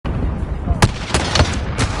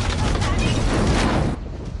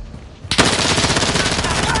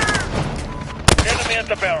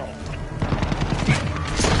the barrel.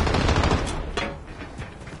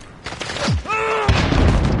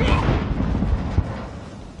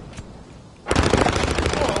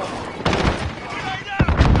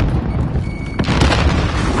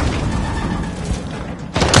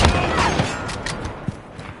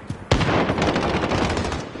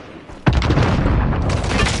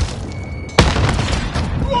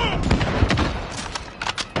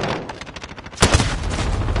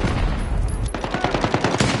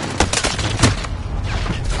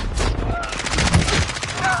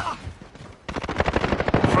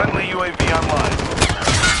 UAV online.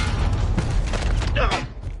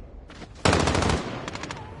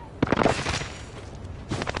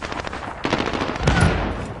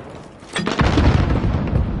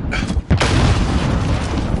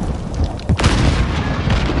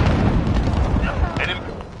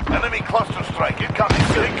 Enemy cluster strike incoming.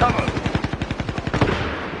 Take cover.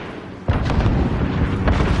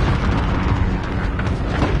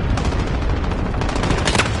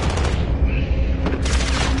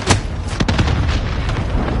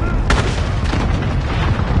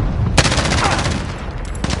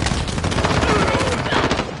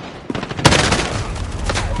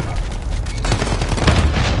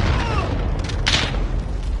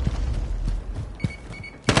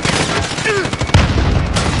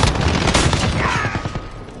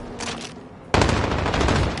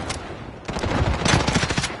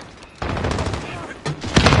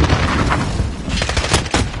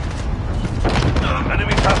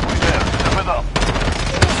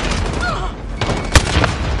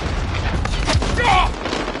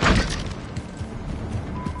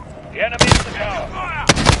 The enemy in the tower.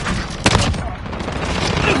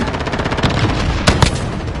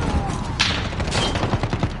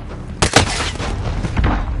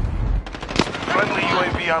 Friendly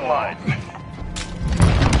UAV online.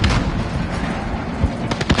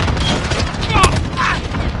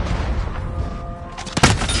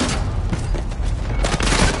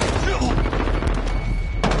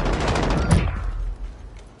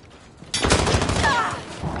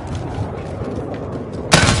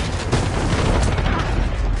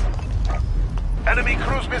 Enemy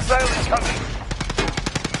cruise missile incoming.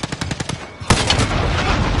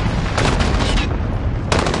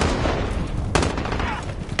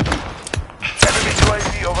 Enemy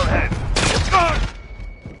UAV overhead.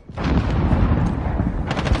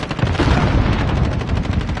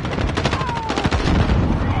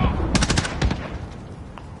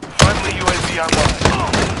 Friendly UAV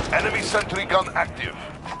online. Enemy sentry gun active.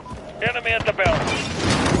 Enemy at the barrel.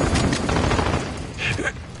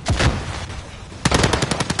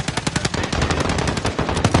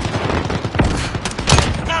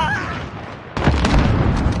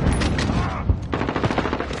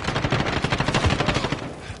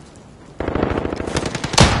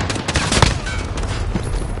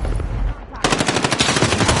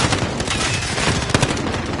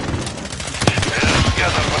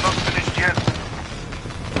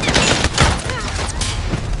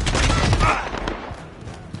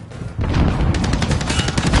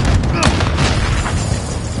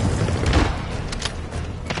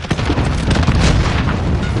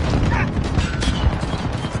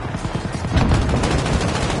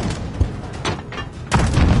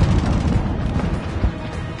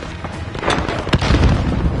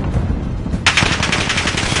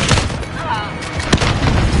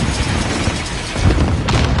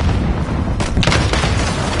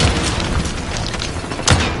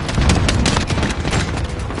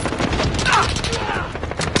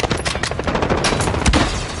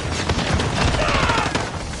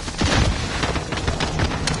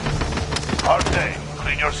 Hard day.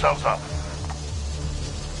 Clean yourselves up.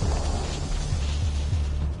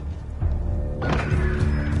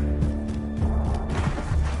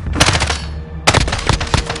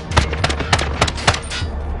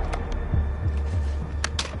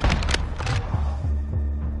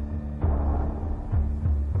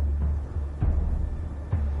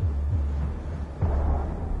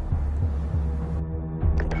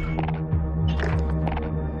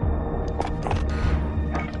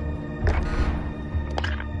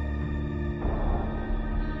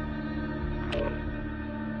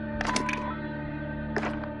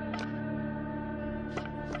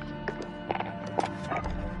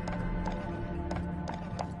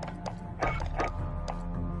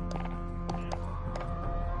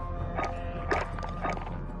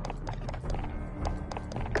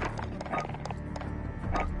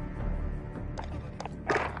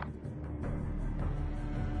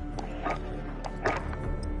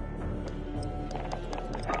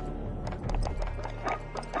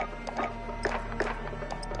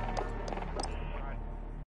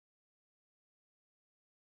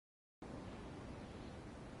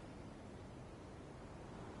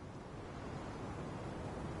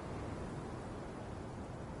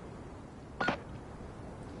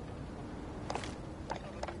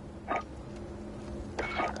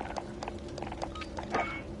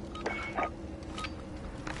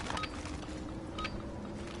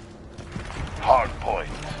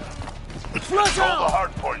 Control the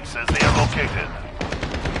hard points as they are located.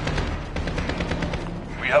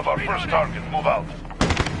 We have our first target. Move out.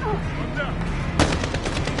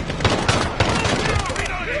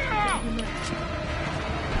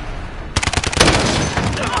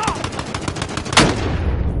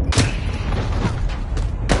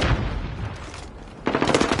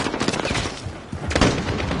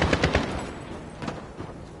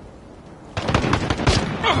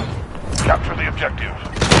 Capture the objective.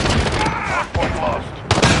 Hard point lost.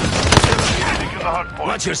 Taking the hard point.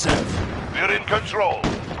 Watch yourself. We're in control.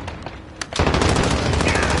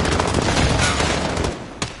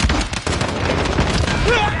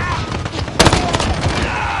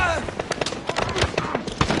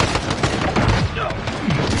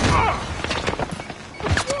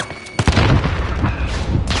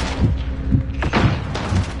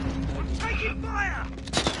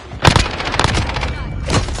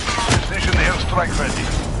 Precision airstrike ready.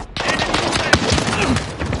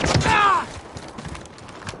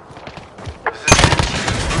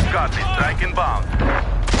 Copy, strike inbound.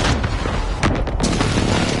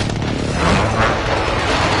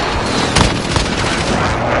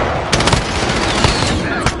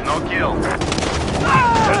 No kill.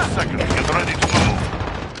 10 seconds. Get ready to move.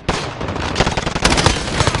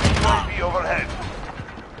 UAV overhead.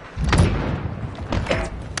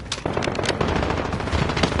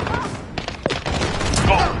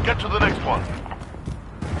 Go. Get to the next one.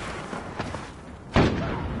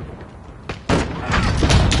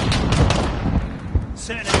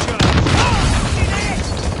 Set and go.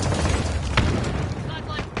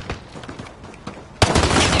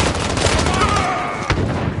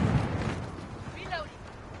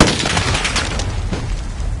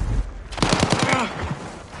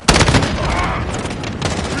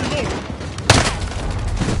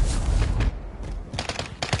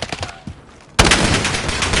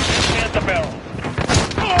 At the barrel.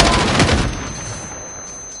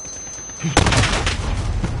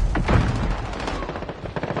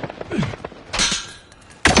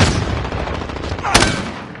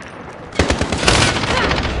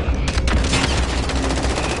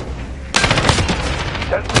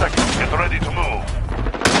 Get ready to move.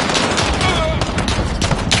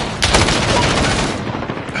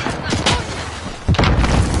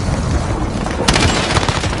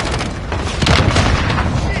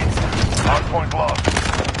 Hardpoint lost.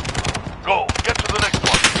 Go. Get to the next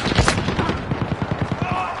one.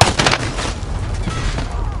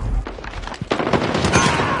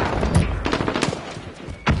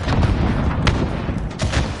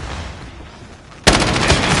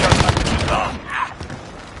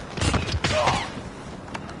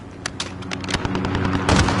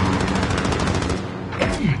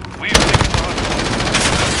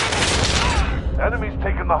 Enemy's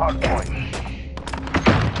taken the hard point.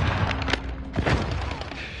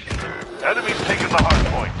 Enemy's taken the hard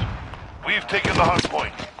point. We've taken the hard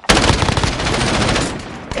point.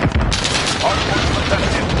 Hard point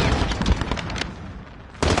protected.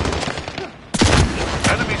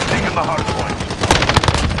 Enemy's taken the hard point.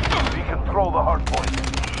 We control the hard point.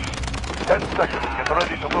 10 seconds. Get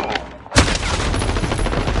ready to move.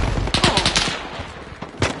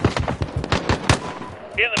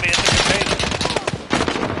 Enemy at the container.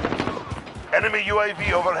 Enemy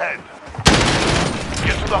UAV overhead.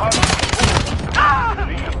 Get to the hard point.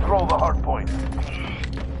 We control the hard point.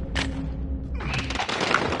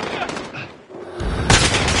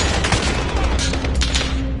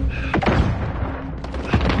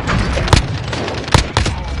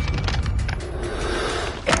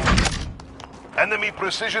 Enemy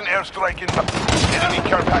precision airstrike inbound. Enemy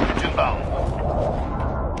care package inbound.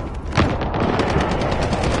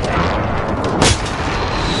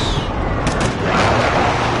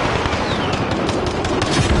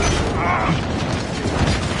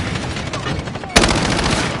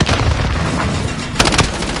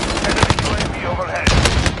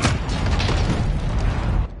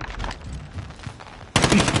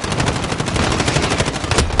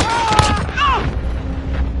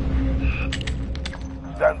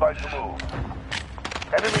 Stand by to move.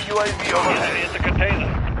 Enemy UAV Enemy overhead. at the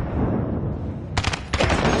container.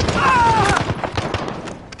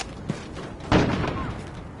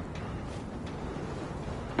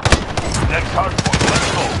 Next hard point. Let's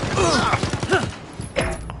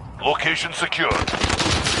go. Location secured.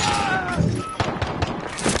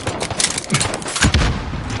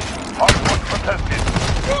 Hard point contested.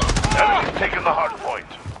 Enemy's taken the hard point.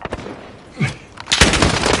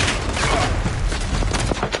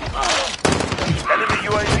 Enemy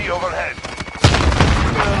UAV overhead.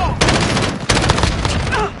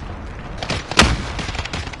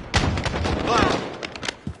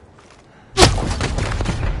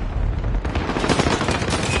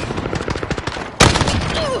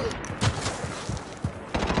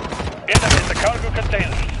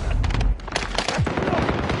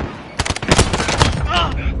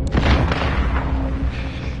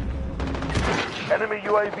 Enemy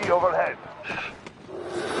UAV overhead.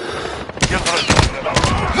 Get ready.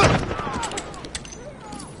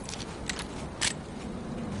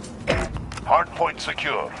 Hardpoint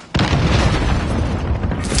secure.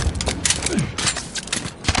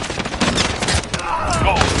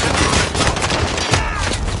 Go.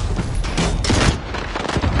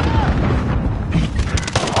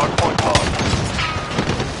 Hardpoint lost.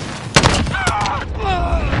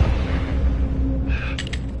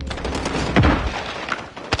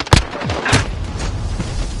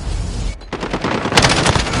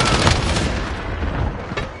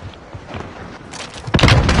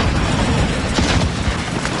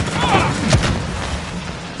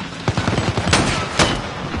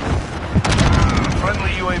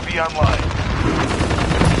 Friendly UAV online.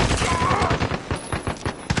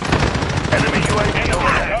 Enemy UAV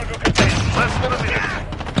overhead. Cargo container. Less than a minute.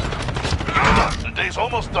 The day's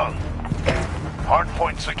almost done.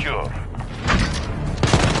 Hardpoint secure.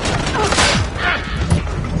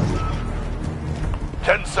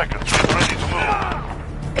 Ten seconds. Get ready to move.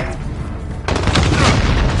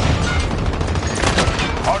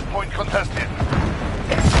 Hardpoint contested.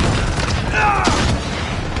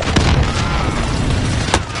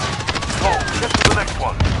 Go. Get to the next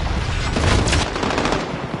one.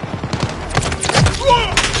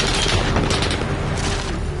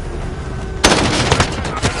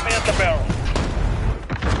 Enemy at the barrel.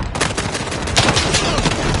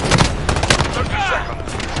 30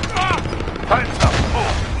 seconds. Time's up.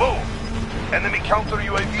 Move. Move. Enemy counter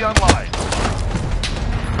UAV online.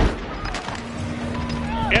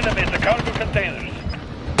 Enemy at the cargo containers.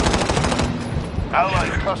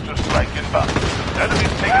 Allied cluster strike inbound.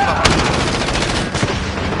 Enemy's taking the hard.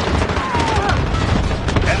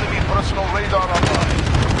 Enemy personal radar online.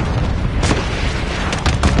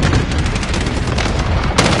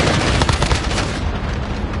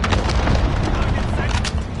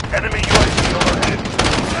 Enemy UAV overhead.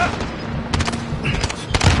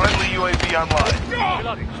 Friendly UAV online.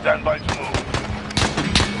 Stand by to move.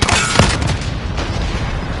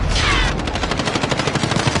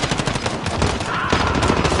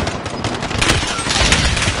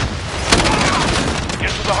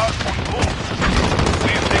 Get to the hard point. Move.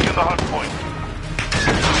 We've taken the hard point.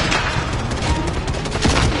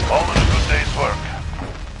 All in a good day's work.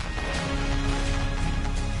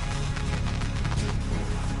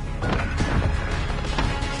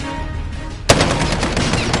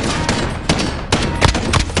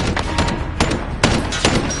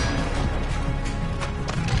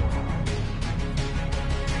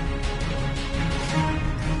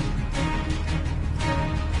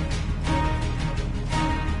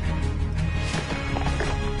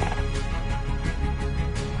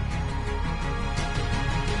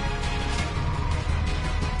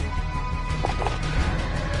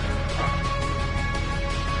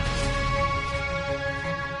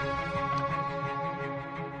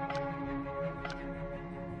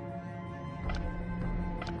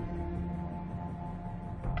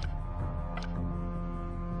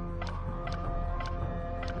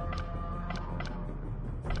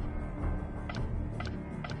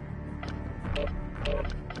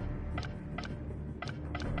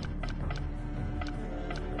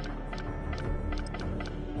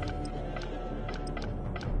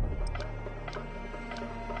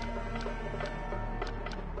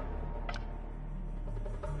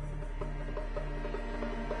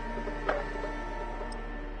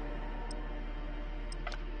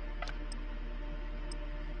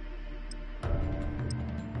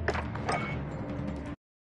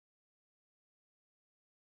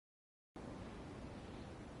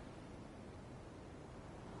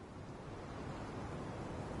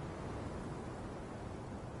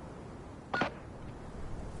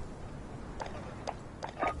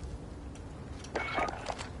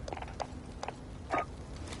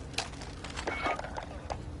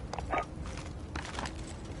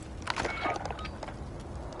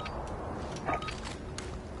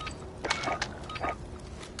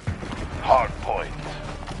 Hardpoint.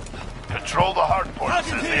 Control the hardpoint.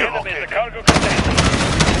 Says the Enemy at the located. cargo container.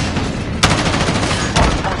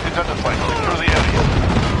 Hardpoint identified. Secure the area.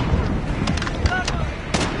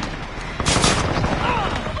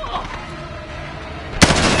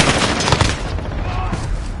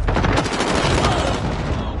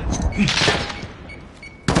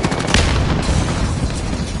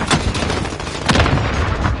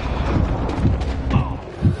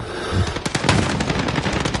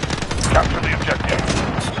 Capture the objective.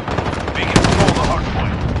 We can control the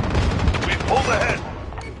hardpoint. We've pulled ahead.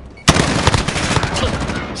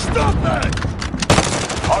 Stop that!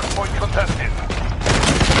 Hardpoint contested.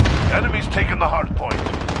 Enemy's taken the hardpoint.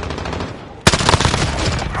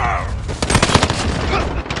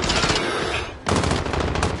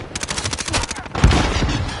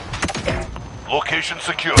 Location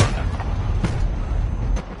secured.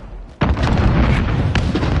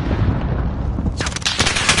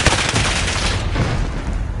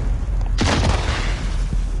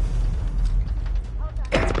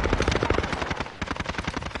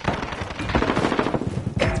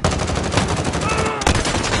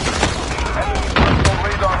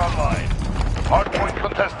 Hardpoint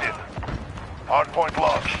contested. Hardpoint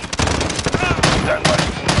lost. Stand by.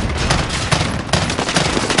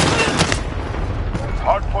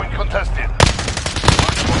 Hardpoint contested.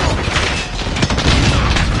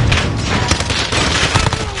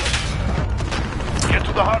 Get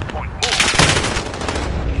to the hardpoint. Move.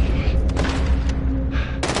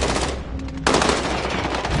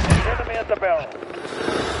 Enemy at the barrel.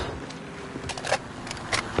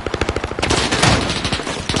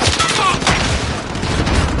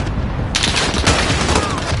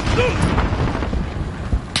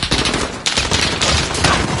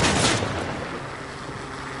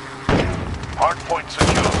 Hardpoint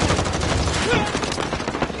secure.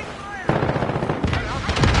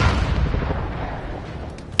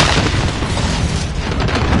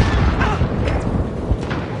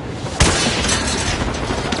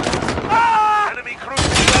 Enemy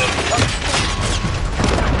cruising.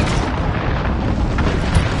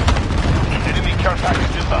 Enemy care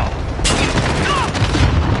package inbound.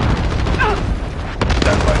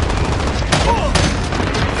 Stand by.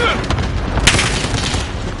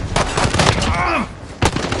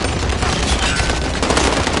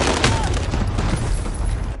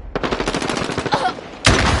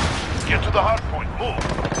 Get to the hard point. Move.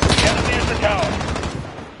 Enemy at the tower.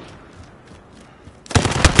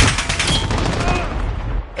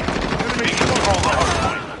 Enemy control the hard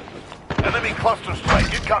point. Enemy cluster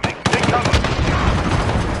strike incoming. Take cover.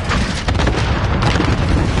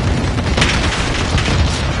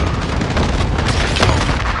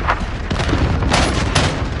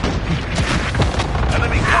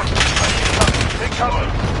 Enemy cluster strike incoming. Take cover.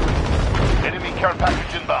 Enemy care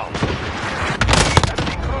package inbound.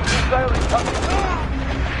 Sailing coming.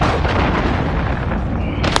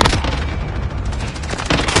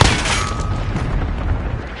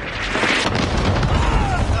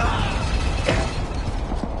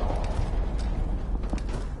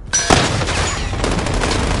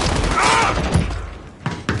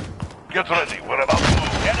 Get ready, we're about to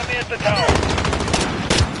move. Enemy at the tower.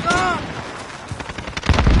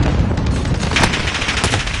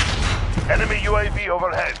 Enemy UAV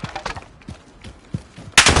overhead.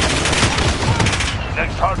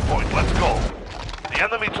 Next hardpoint, let's go. The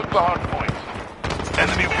enemy took the hardpoint.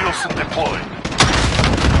 Enemy Wilson deployed.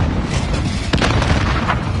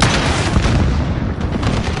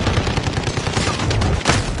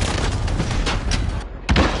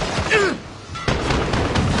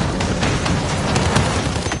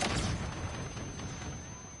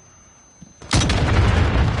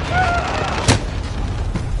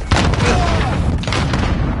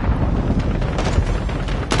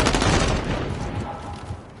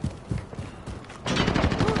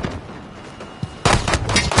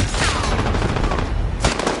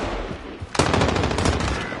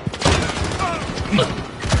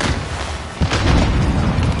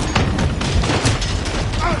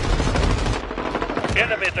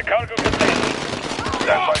 Enemy at the cargo container.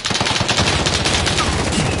 Stand by.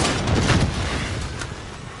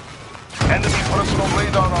 Enemy personal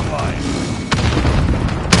radar online.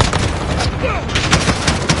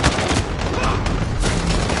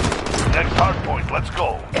 Next hardpoint, let's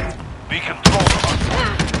go. We control the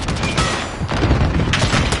hardpoint.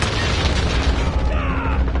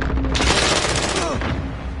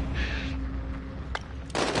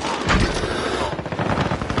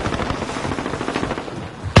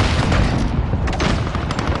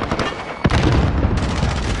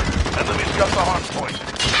 Enemy's got the hardpoint.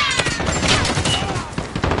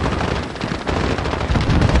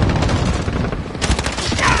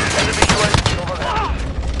 Enemy UAV overhead.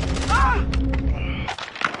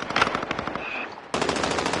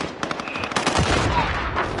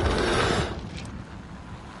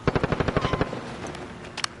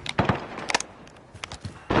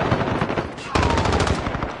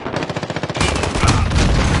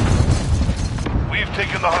 We've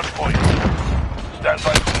taken the hardpoint. Stand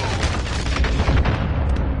by.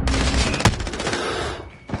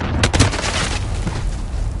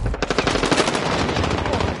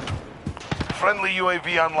 Friendly UAV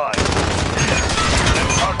online.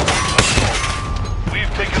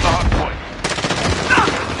 We've taken the hard point.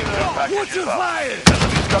 What's your fire?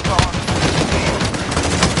 Enemy's got the hard point.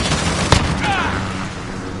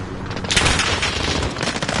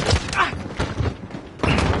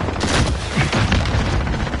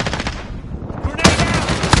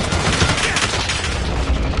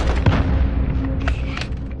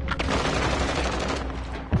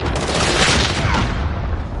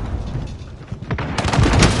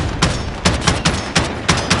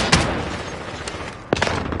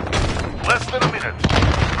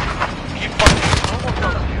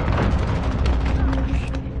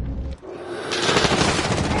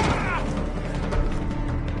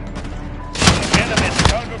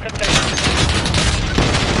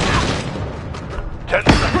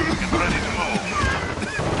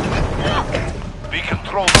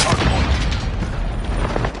 control the hard point.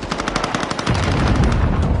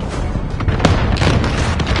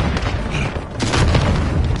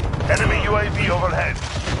 Enemy UAV overhead.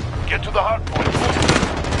 Get to the hard point.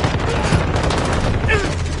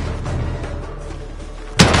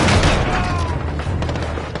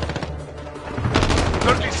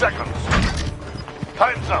 30 seconds.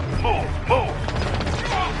 Time's up. Move.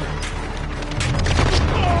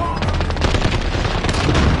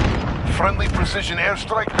 Friendly precision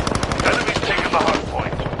airstrike. Enemy's taking the hard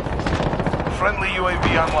point. Friendly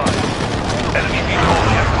UAV online. Enemy VTOL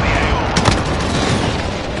yet to the AO.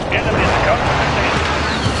 Enemies come to the station.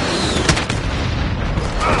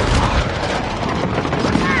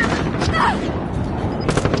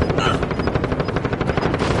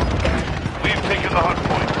 We've taken the hard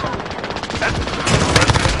point.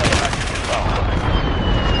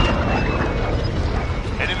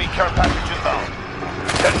 Enemy care package inbound.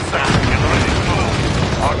 10 seconds. Get ready to move.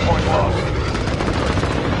 Hard point lost.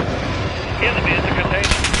 Enemy is a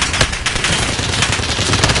container.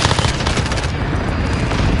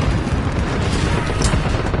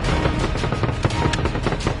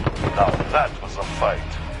 Now that was a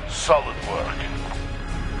fight. Solid work.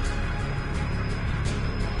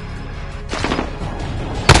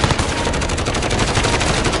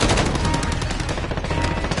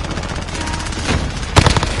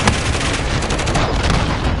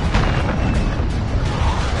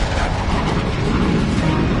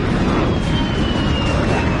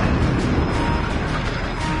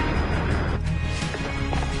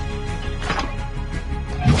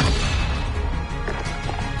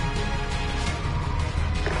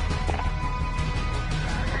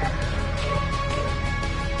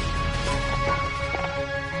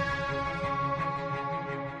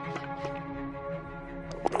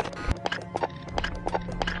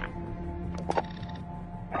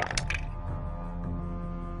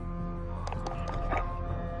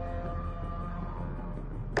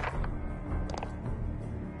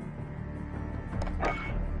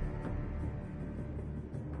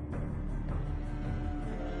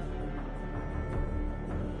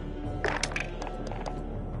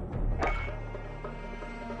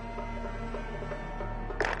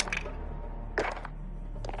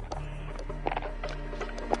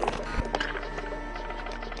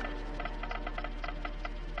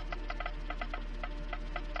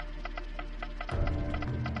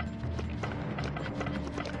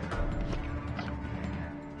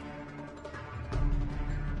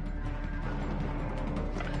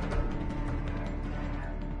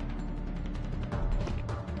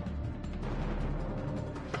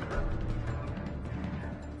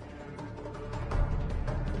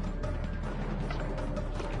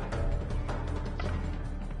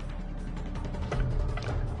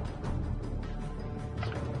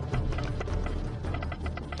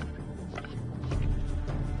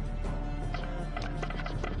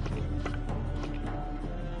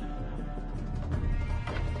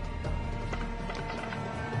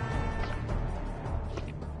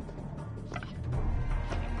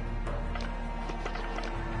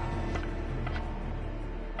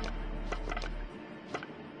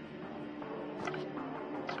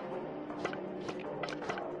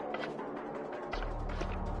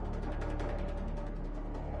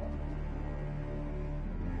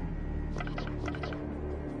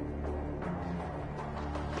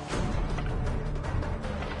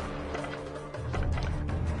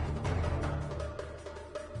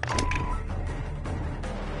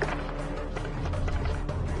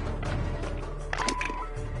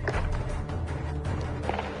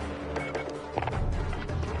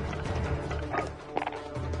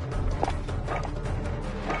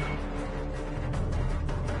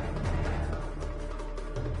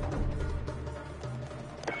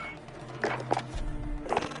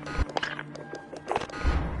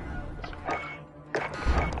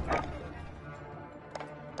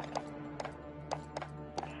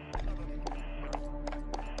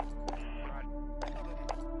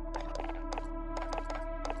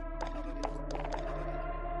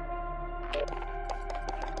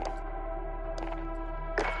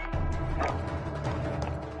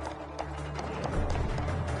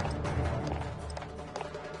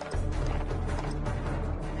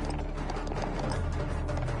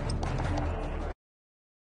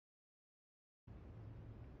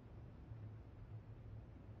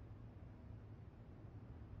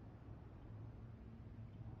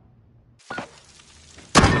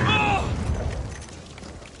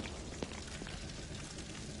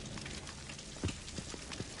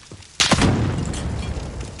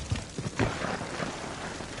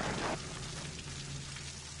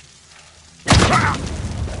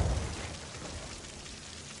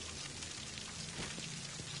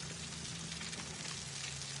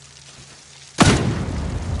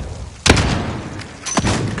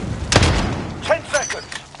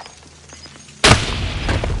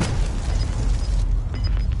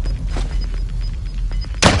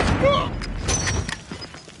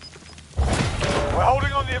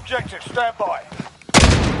 objective. Stand by.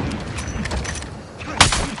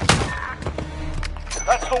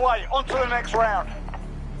 That's the way. On to the next round.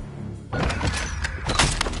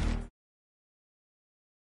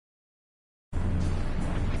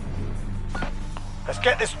 Let's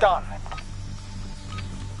get this done.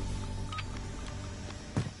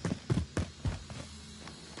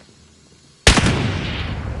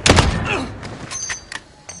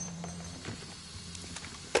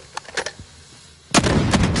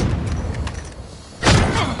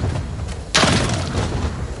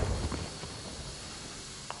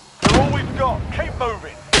 You're all we've got. Keep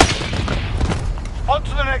moving. On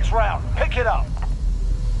to the next round. Pick it up.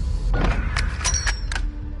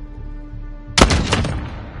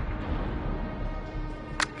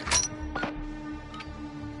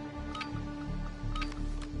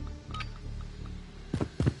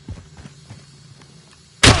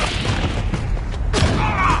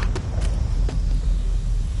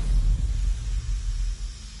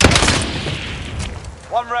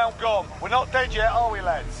 One round gone. We're not dead yet, are we,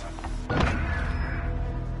 lads?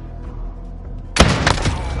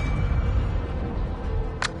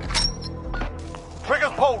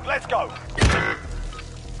 Triggers pulled. Let's go.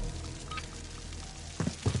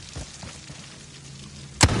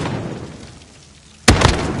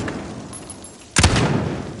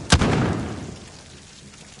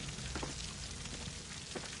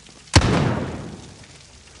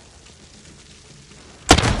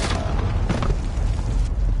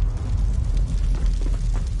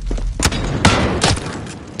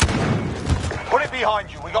 Put it behind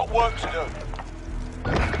you. We got work to do.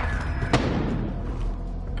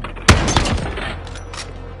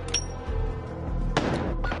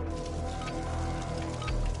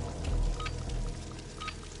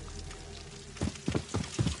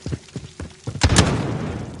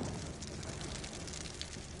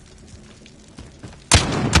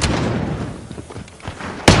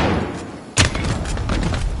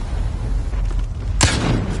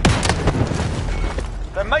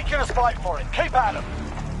 They're making us fight for it. Keep at them.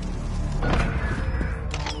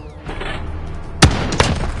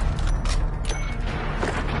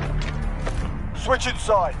 Switching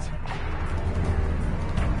sides.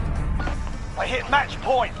 They hit match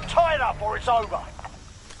point. Tie it up or it's over.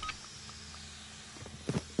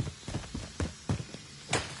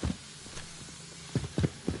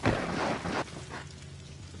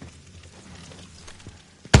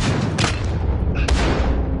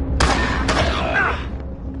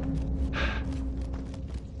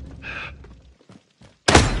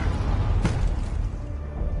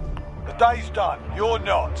 The day's done. You're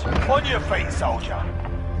not. On your feet, soldier.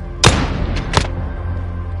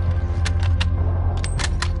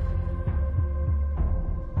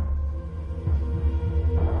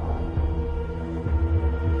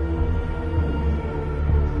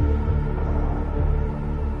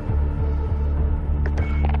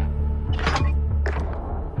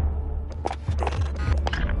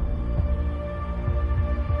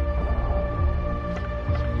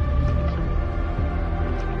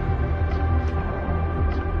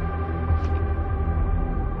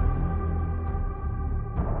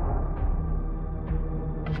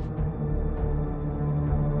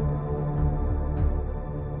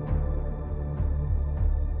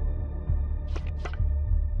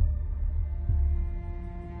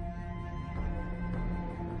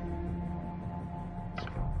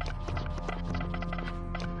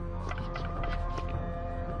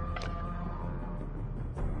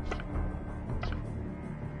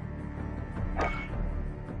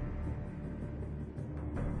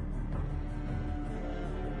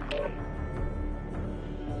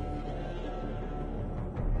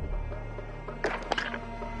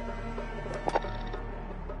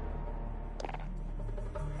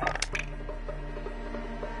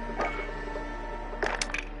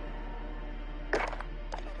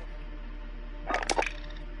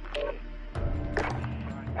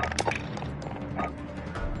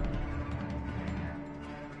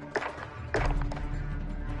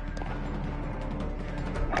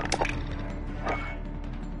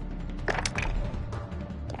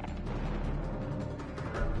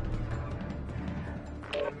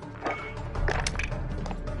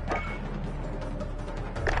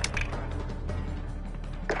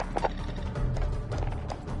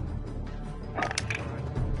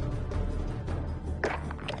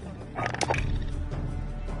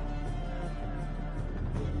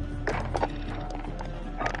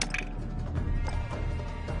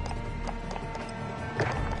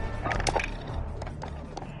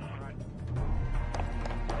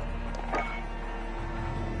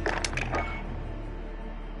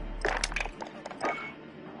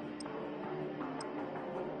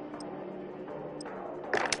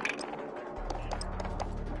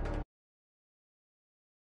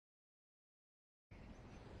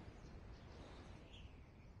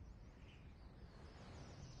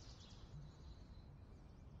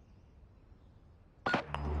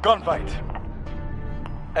 Gunfight.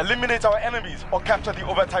 Eliminate our enemies or capture the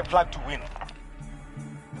overtime flag to win.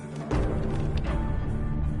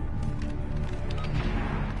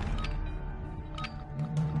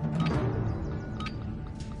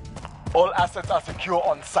 All assets are secure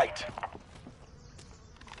on site.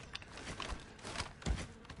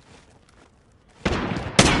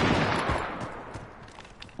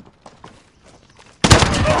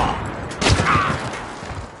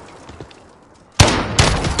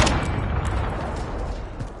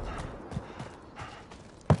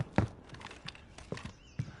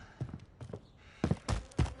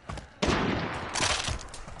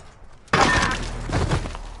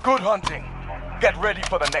 Good hunting. Get ready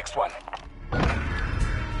for the next one.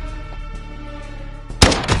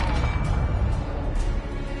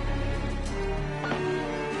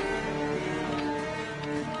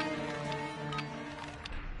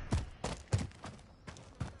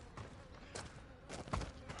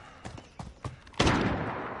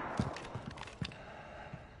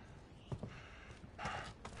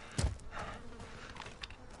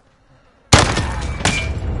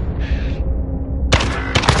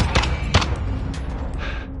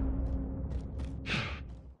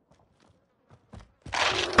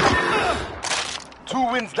 Two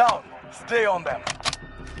wins down. Stay on them.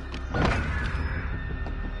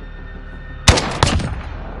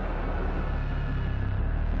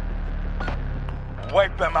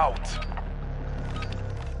 Wipe them out.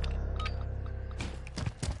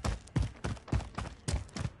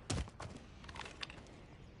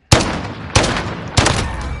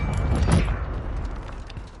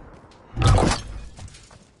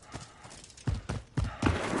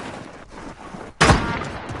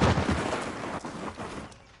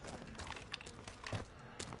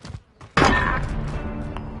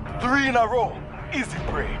 Three in a row. Easy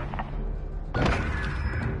prey.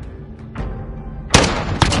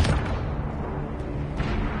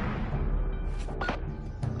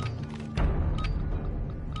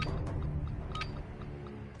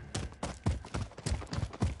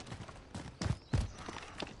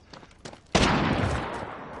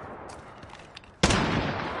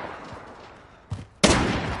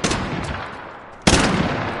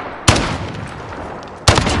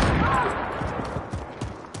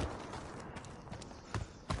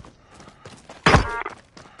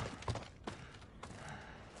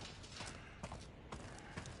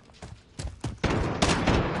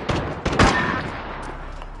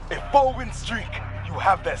 A 4-win streak. You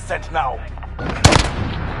have their scent now.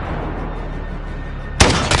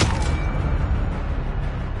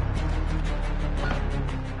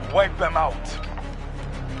 Wipe them out.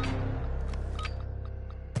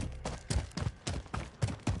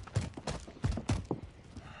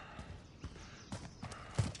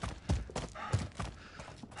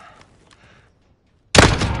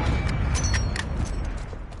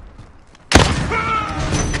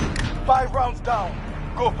 Five rounds down.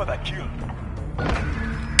 Go for the kill.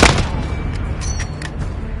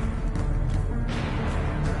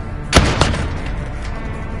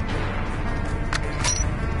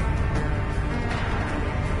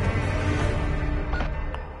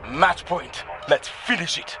 Match point. Let's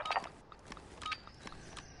finish it.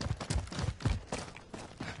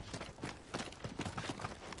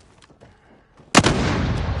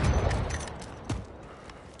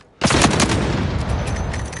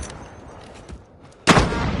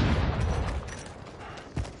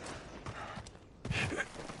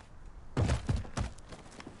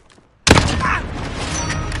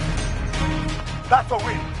 That's a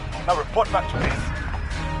win. Now report back to base.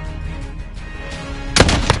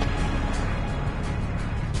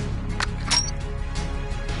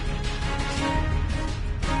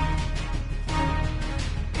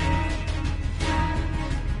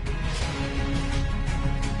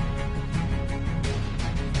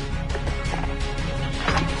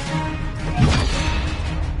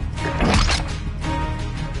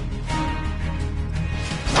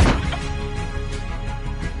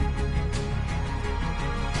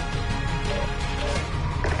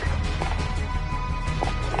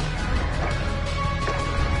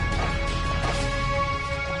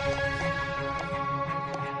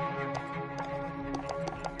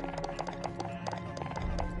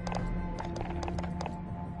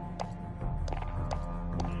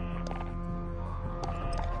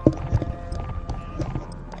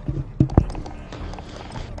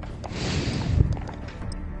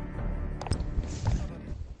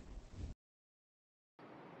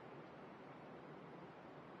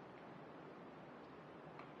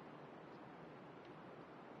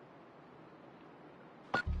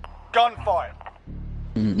 Gunfight.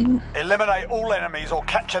 Eliminate all enemies or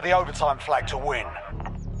capture the overtime flag to win.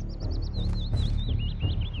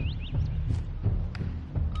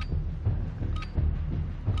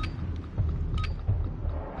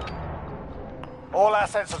 All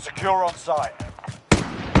assets are secure on site.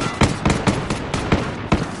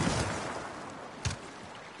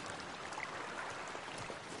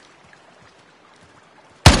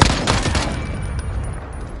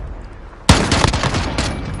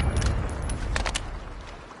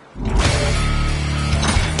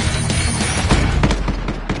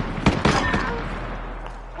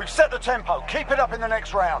 We've set the tempo. Keep it up in the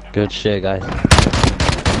next round. Good shit, guys.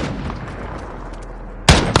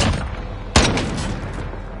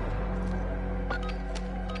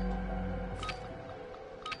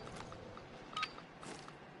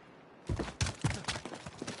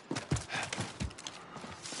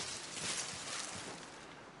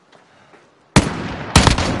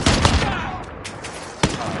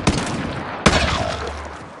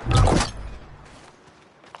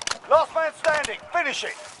 Last man standing. Finish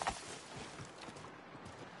it.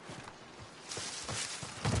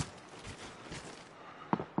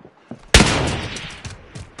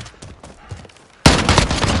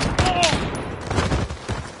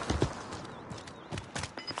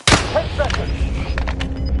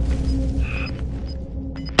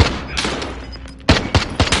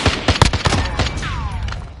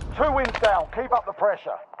 Two wins down. Keep up the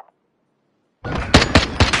pressure.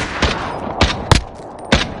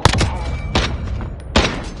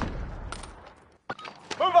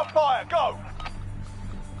 Move up fire. Go.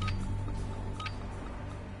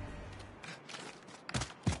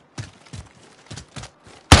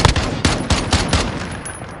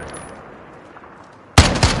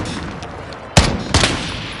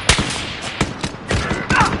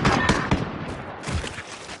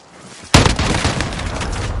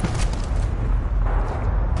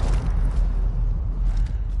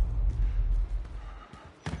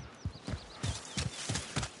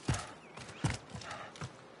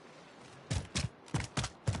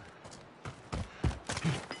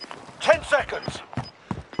 Seconds.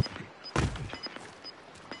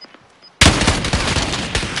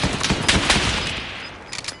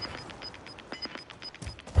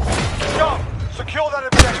 Go! Secure that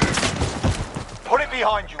objective. Put it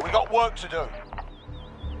behind you. We got work to do.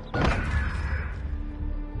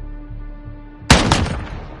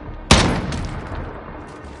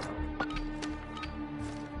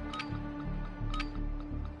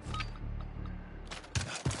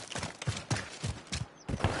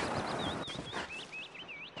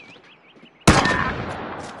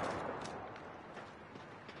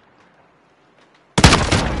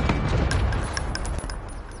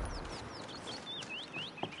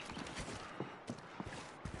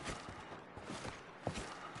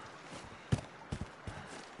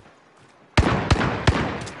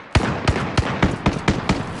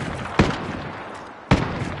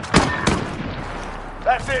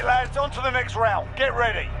 'That's it, lads. On to the next round. Get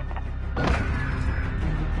ready.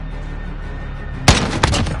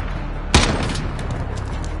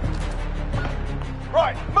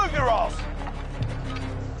 Right, move your ass.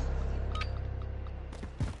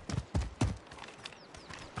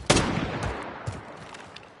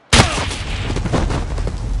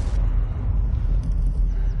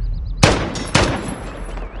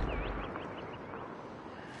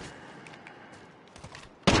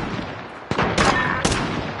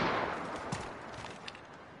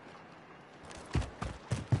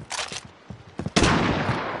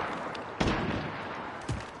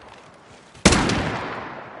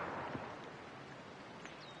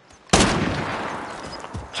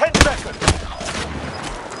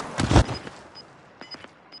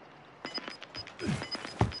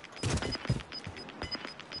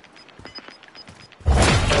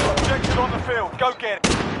 Go get it.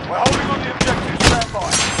 We're holding on the objective. Stand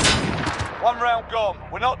by. One round gone.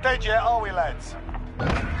 We're not dead yet, are we, lads?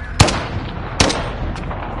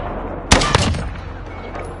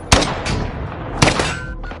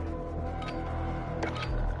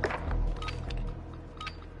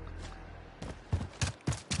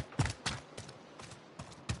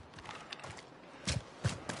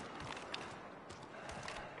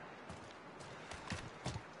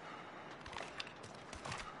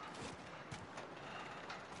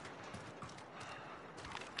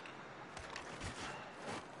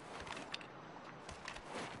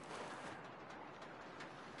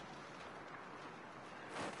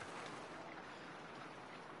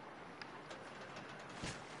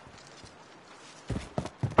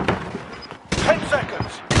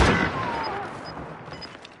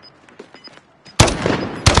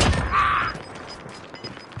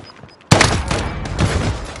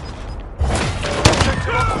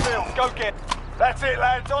 Go get it. That's it,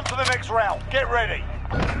 lads. On to the next round. Get ready.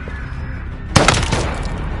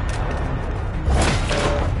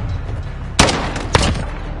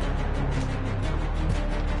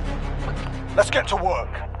 Let's get to work.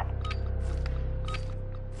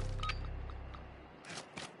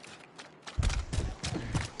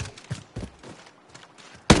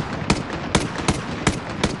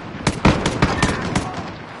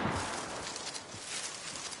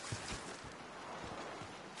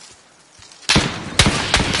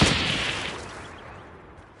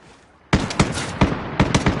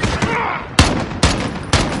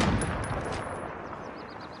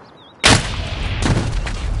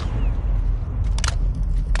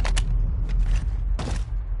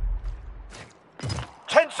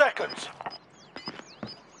 Seconds.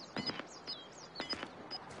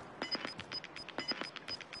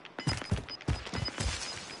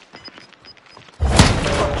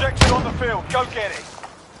 Objective on the field. Go get it.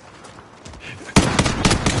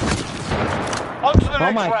 On to the next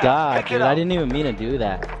round. Oh my god, Pick dude, it up. I didn't even mean to do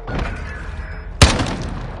that.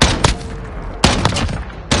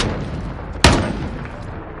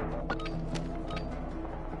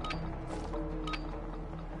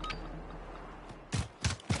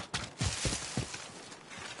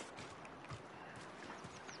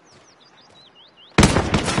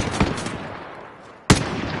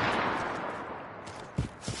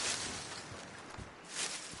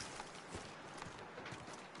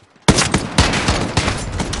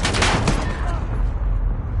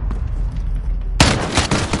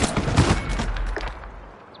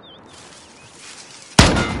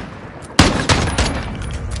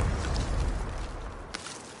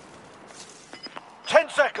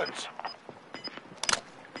 Seconds.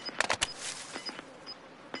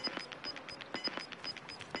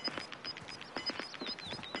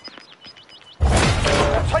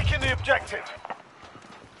 They're taking the objective.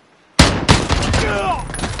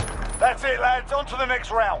 That's it, lads. On to the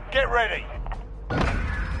next round. Get ready.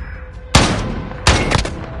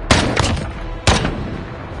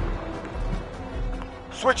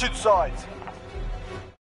 Switching sides.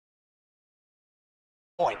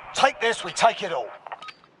 Point. Take this, we take it all.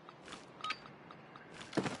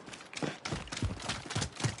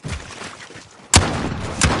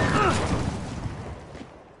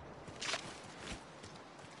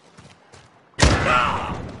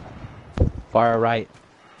 Far right.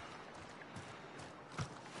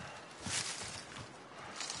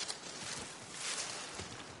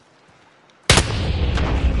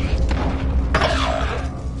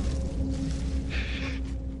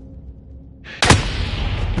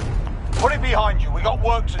 Put it behind you, we got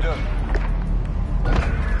work to do.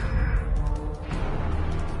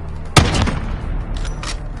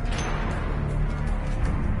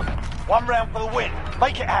 One round for the win.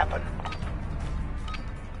 Make it happen.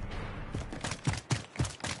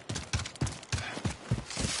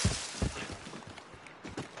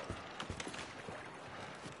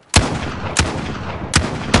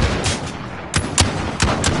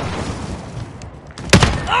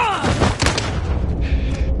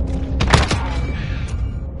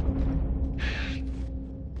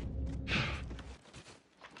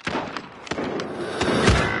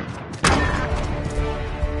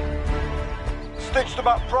 Stitched them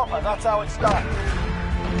up proper, that's how it's done.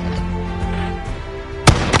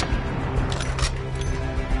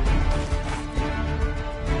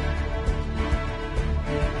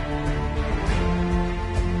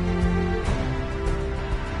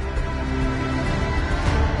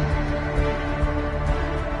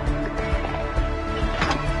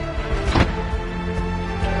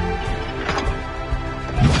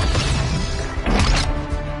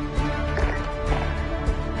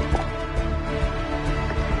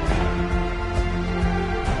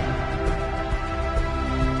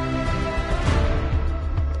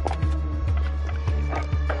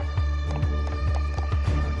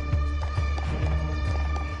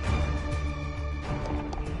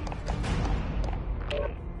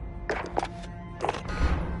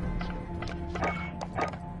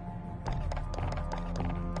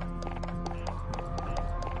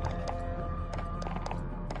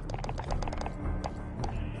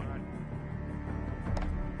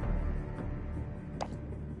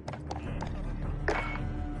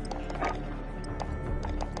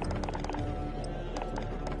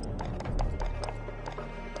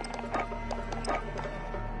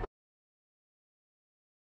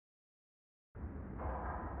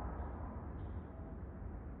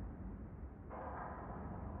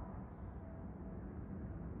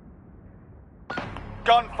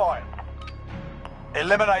 Gunfight.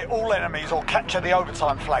 Eliminate all enemies or capture the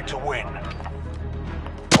overtime flag to win.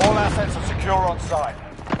 All assets are secure on site.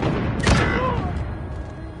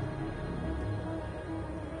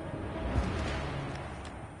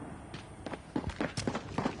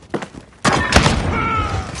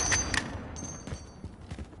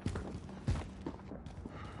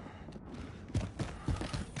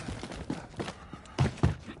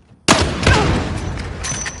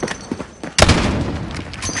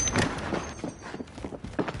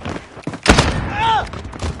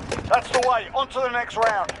 That's the way. On to the next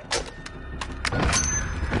round.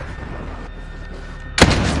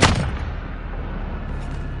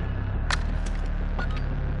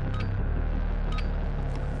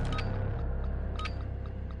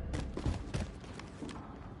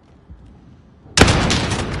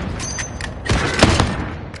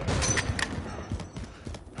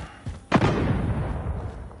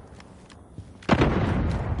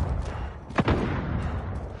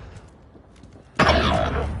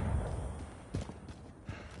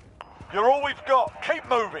 You're all we've got. Keep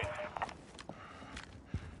moving.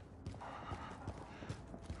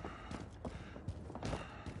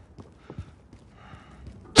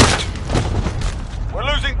 We're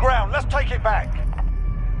losing ground. Let's take it back.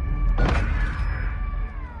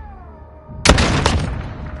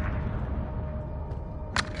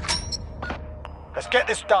 Let's get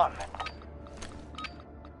this done.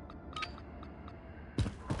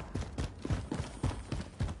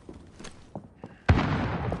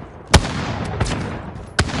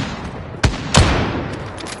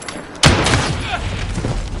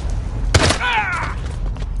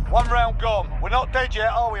 One round gone. We're not dead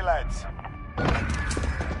yet, are we, lads?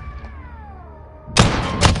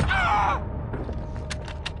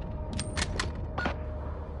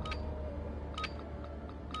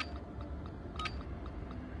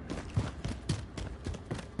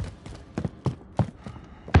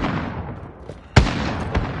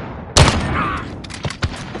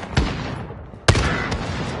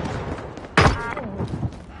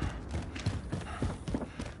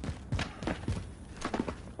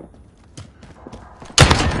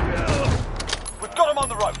 On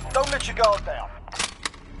the rope. Don't let your guard down.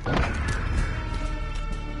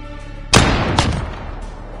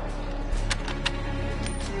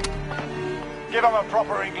 Give them a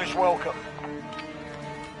proper English welcome.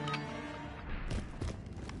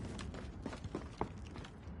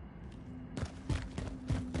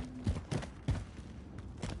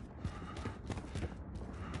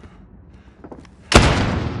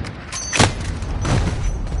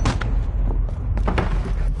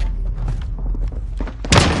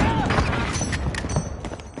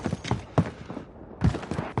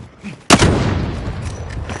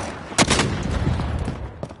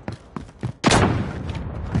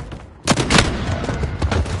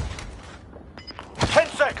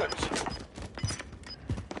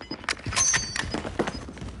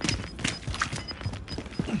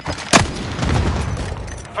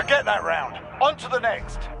 Forget that round. On to the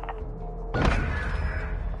next.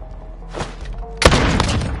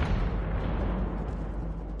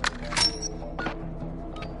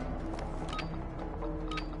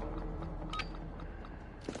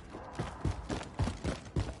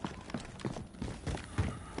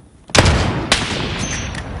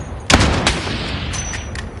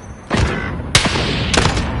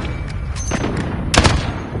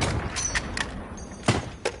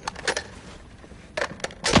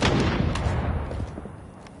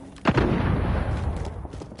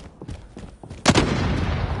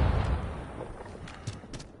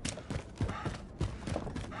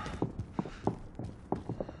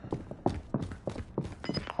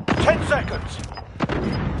 Seconds.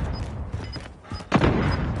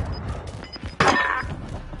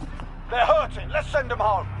 They're hurting. Let's send them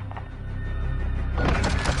home.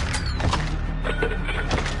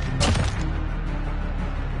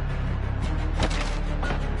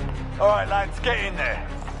 All right, lads, get in there.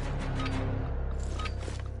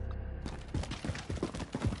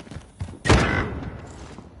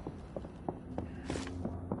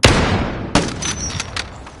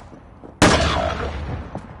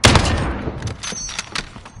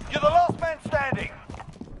 You're the last man standing.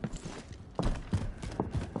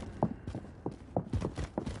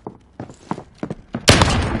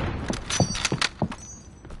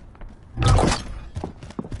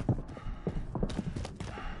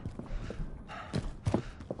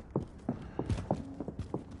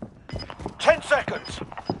 Seconds.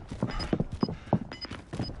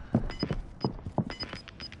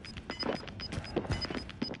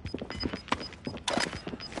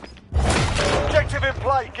 Objective in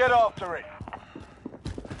play, get after it.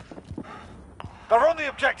 They're on the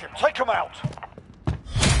objective, take them out.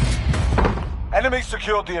 Enemy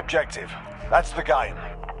secured the objective. That's the game.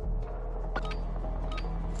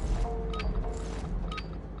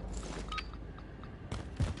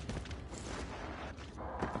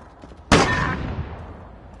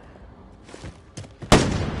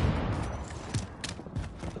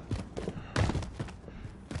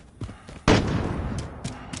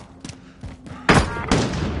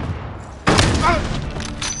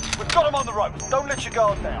 Got him on the rope. Don't let your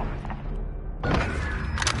guard down.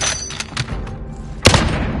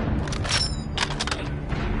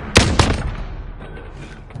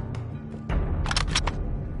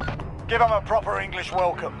 Give them a proper English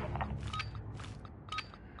welcome.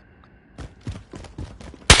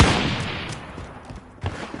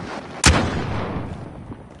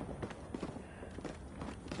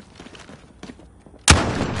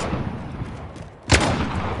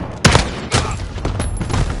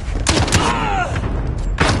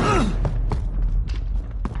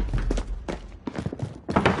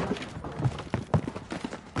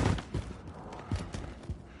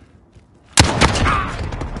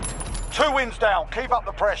 Two wins down. Keep up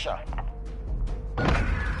the pressure.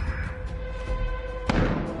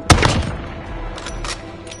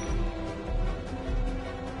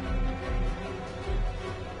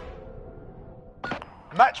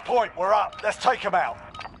 Match point. We're up. Let's take them out.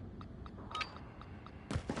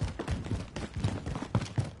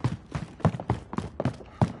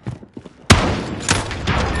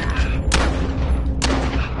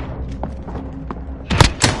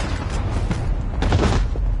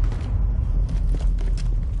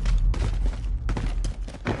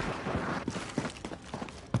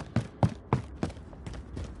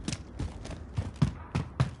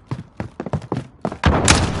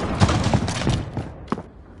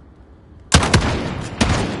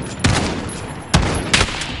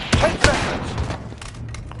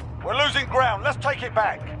 Ground. Let's take it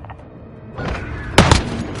back.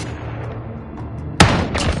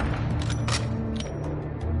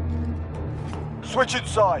 Switching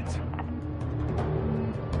sides.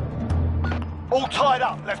 All tied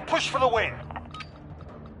up. Let's push for the win.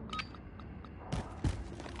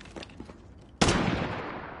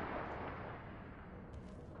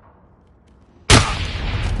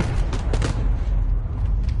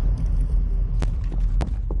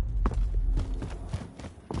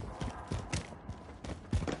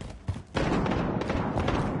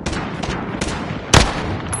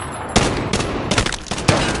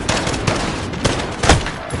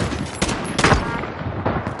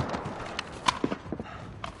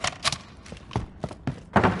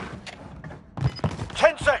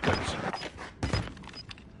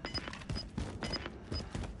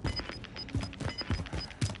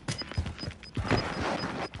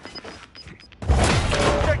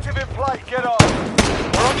 Get on.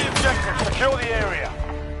 We're on the objective. Secure the area.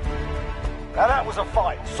 Now that was a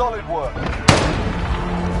fight. Solid work.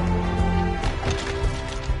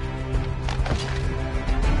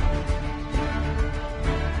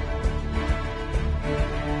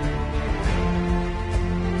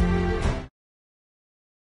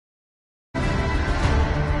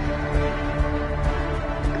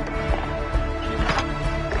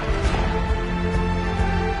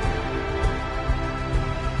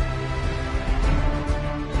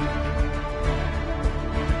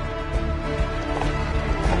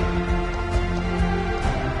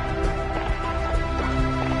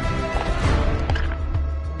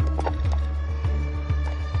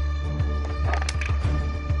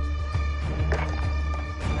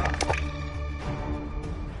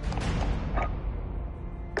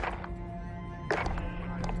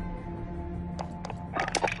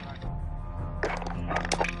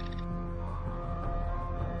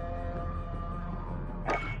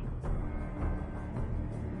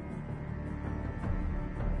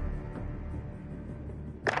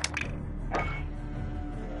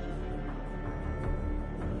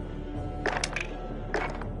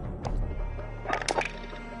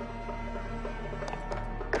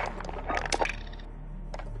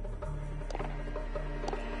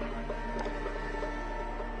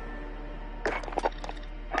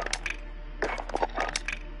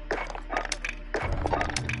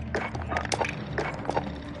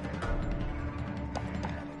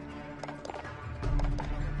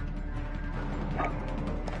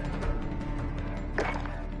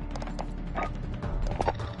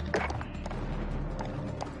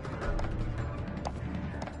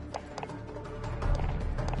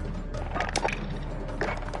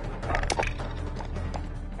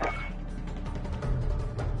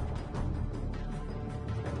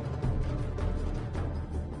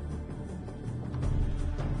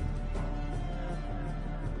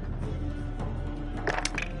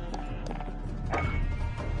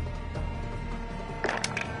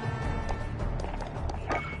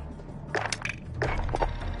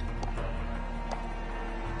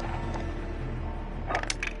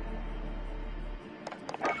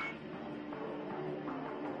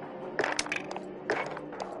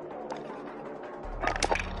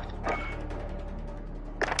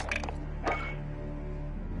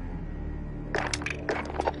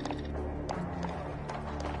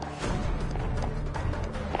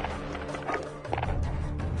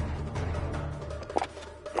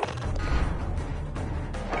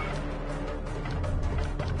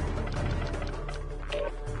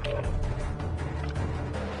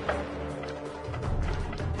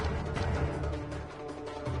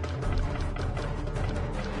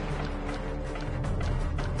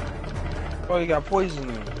 Oh, you got poison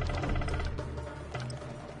in it.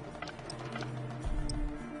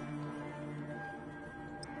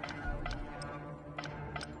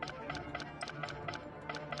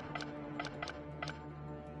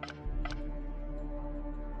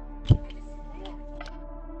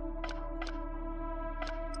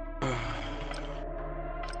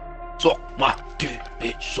 Suck my dick,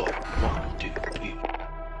 bitch. Suck my dick, bitch.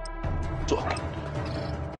 Suck it.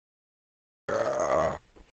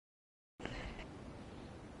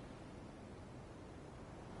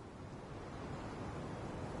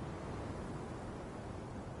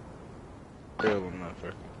 Terrible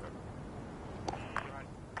motherfucker.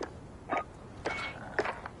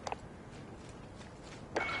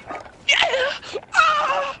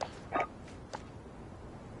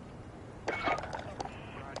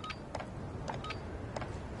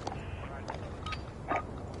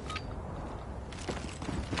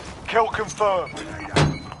 Kill confirmed.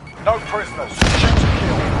 No prisoners. Shoot to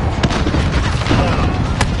kill.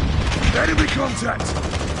 Enemy contact!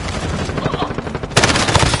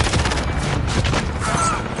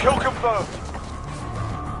 Kill confirmed.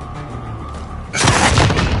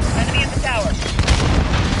 Enemy in the tower.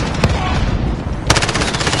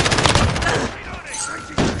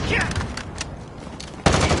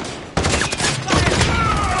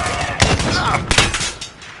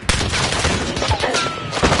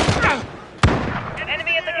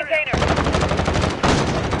 Enemy in the container.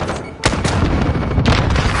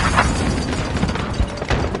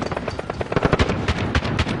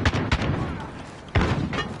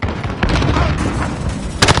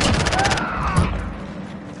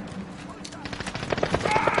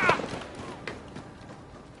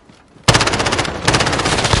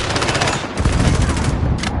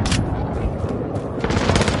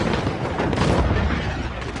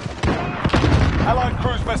 Allied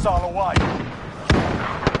cruise missile away.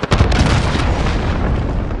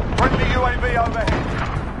 Friendly UAV overhead.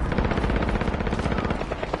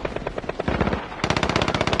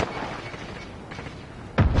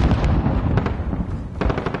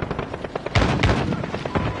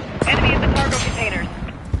 Enemy in the cargo containers.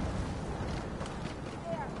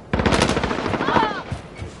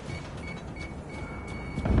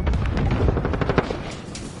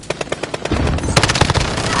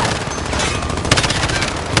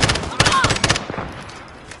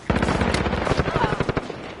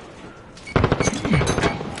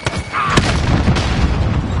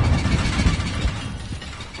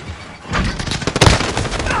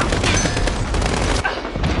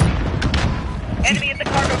 Enemy in the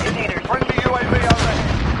cargo containers. Friendly UAV overhead.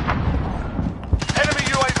 Enemy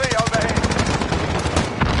UAV overhead.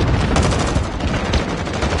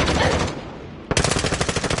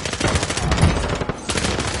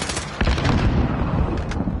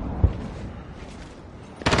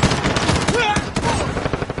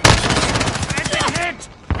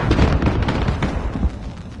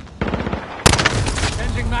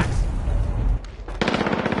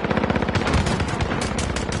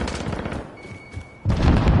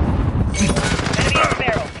 Enemy in the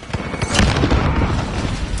barrel.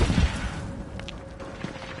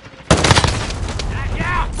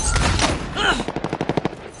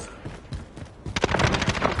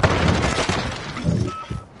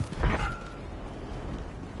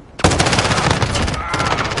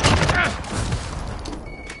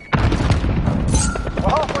 We're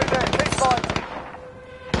halfway there. Keep fighting.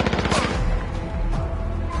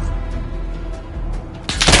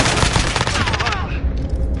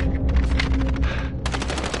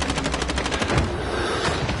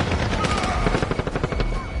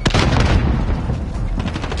 Enemy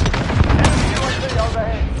UAV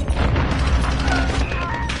overhead.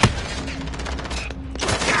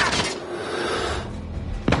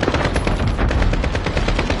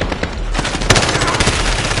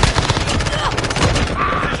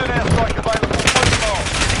 Precision airstrike available. Push more.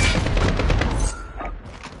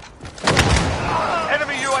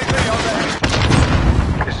 Enemy UAV overhead.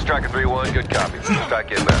 This is Striker 3-1, good copy.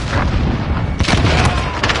 Back in, man.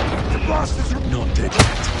 The bastards are not dead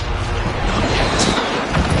yet.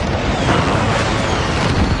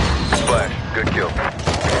 Splash, good kill.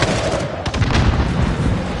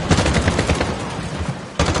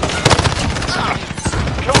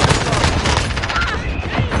 Kill confirmed.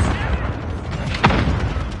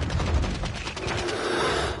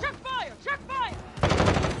 Check fire! Check fire!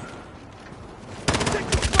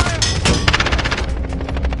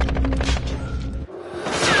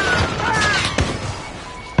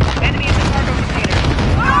 Enemy in the cargo container.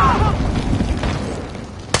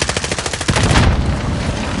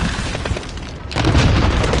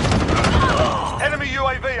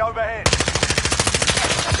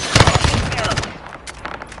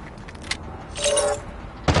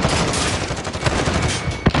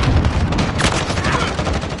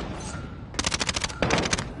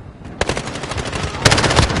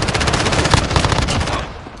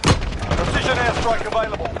 Airstrike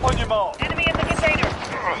available. On your mark. Enemy in the container.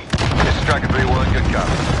 This is Striker 3-1, good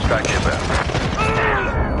copy. Strike inbound.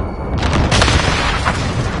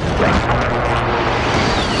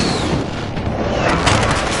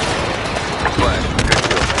 Flash, good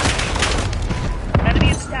kill. Enemy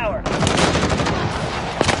in the tower.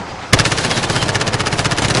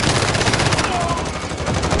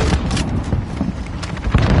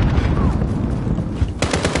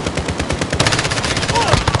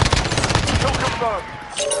 Kill confirmed.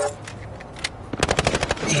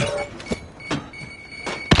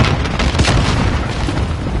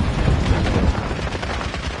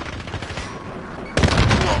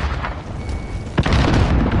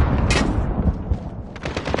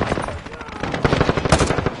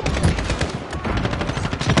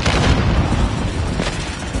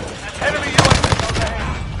 Enemy UAV overhead.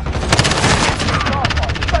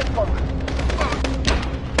 Starfight, stay focused.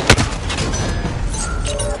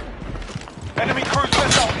 Enemy cruise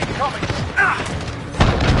missile incoming.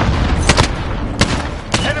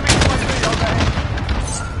 Enemy UAV overhead.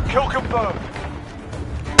 Kill confirmed.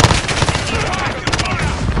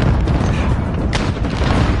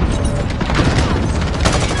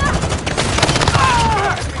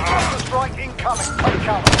 Enemy cluster strike incoming. Take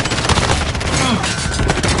cover.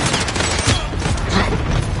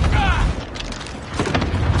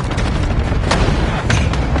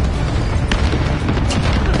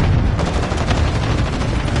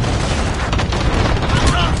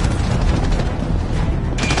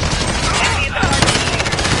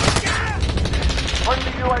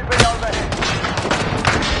 Friendly UAV overhead.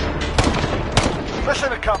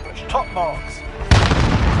 Mission accomplished. Top marks.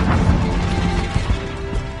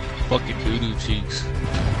 Fucking voodoo cheeks.